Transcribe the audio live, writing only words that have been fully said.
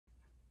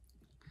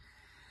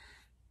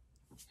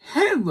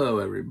Hello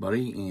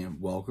everybody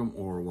and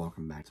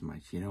welcome back to my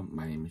channel.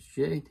 My name is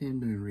Jay and I'm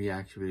doing a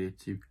reaction video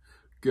to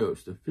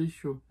Ghost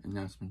official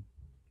announcement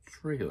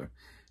trailer.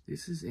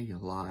 This is a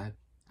live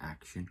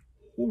action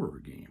horror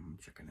game I'm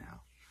checking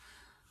out.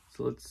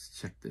 So let's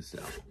check this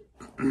out.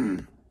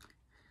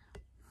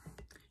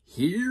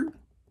 Here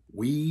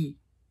we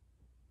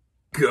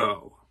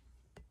go.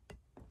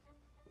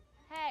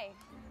 Hey,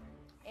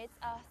 it's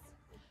us.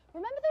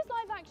 Remember those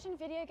live-action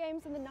video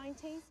games in the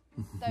 90s?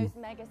 Those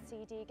mega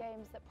CD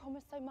games that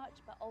promised so much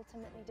but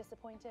ultimately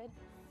disappointed?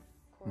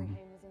 Corey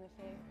Haim was in a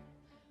few.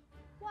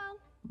 Well,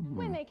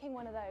 we're making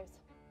one of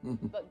those,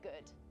 but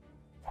good.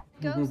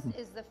 Ghost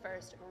is the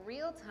first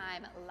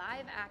real-time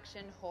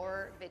live-action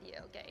horror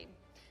video game.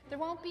 There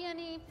won't be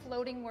any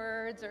floating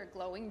words or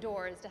glowing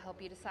doors to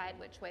help you decide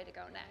which way to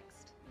go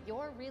next.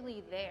 You're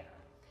really there.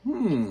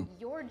 It's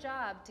your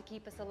job to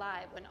keep us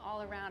alive when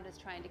all around is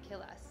trying to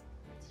kill us.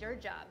 It's your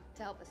job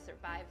to help us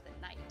survive the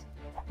night.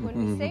 When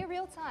we say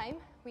real time,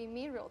 we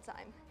mean real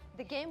time.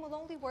 The game will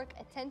only work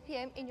at 10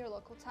 p.m. in your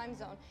local time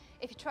zone.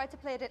 If you try to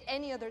play it at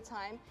any other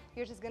time,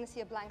 you're just going to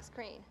see a blank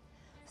screen.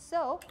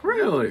 So,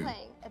 Really? you're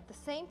playing at the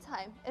same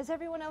time as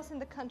everyone else in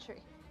the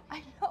country.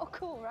 I know,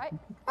 cool, right?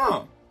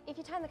 Oh. If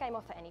you turn the game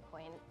off at any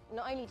point,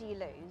 not only do you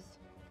lose,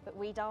 but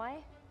we die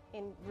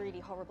in really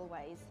horrible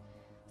ways.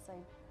 So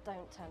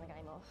don't turn the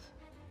game off.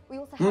 We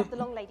also have the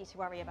long lady to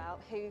worry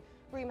about, who,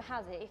 rumour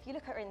has it, if you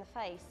look at her in the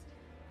face,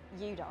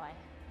 you die.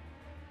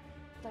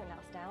 Don't let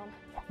us down.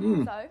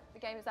 So, the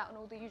game is out on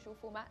all the usual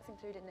formats,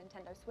 including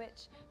Nintendo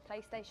Switch,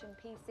 PlayStation,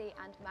 PC,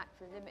 and Mac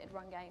for limited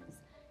run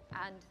games.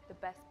 And the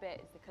best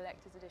bit is the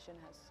collector's edition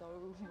has so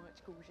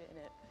much cool shit in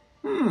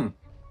it.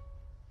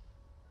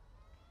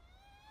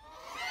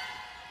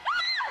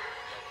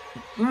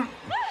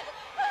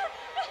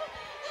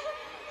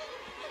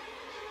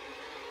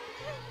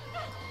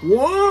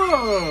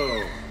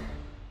 Whoa!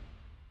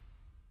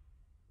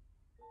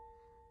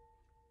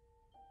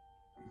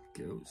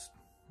 Ghost.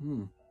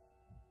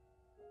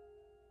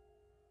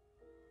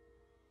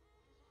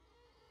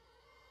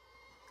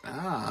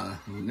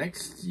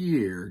 Next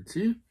year,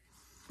 too.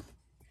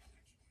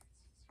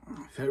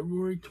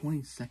 February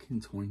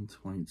 22nd,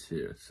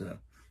 2022. So,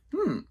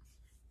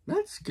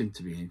 that's going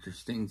to be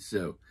interesting.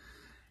 So,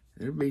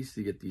 they're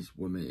basically get these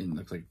women in,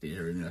 looks like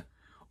they're in an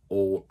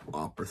old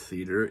opera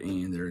theater,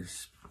 and they're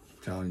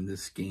telling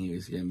this game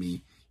is going to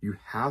be,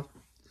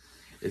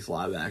 it's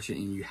live action,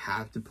 and you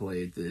have to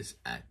play this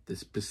at this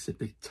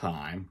specific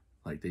time.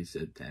 Like they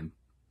said,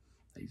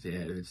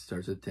 it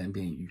starts at 10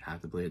 p.m. You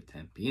have to play at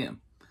 10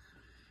 p.m.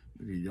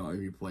 If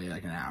you play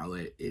like an hour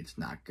late, it's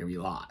not going to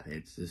be live.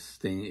 This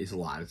thing is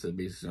live. It's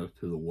basically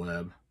through the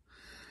web.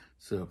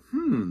 So,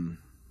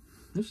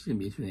 this is going to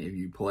be interesting. If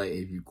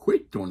you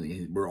quit during the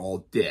game, we're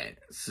all dead.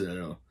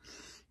 So,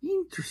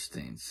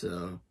 interesting.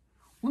 So,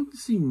 I want to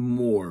see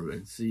more of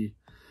it. See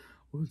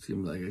what it's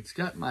going to be like. It's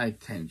got my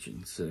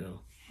attention.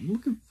 So, I'm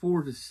looking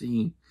forward to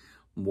seeing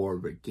more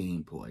of a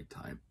gameplay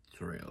type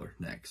trailer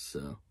next.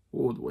 So,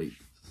 we'll wait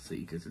to see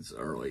because it's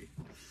early.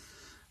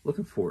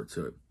 Looking forward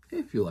to it.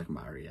 If you like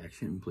my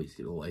reaction, please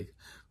give it a like,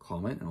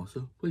 comment, and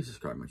also please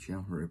subscribe to my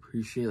channel. I really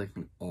appreciate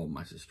liking all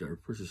my subscribers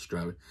for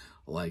subscribing,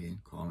 liking,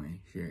 commenting,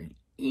 sharing,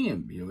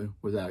 and viewing.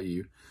 Without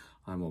you,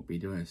 I won't be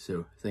doing it.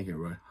 So thank you,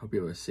 everybody. Hope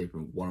you have a safe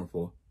and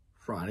wonderful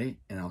Friday,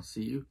 and I'll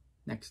see you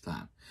next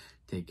time.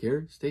 Take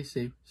care, stay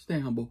safe, stay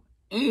humble,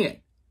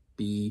 and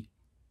be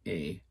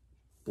a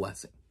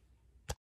blessing.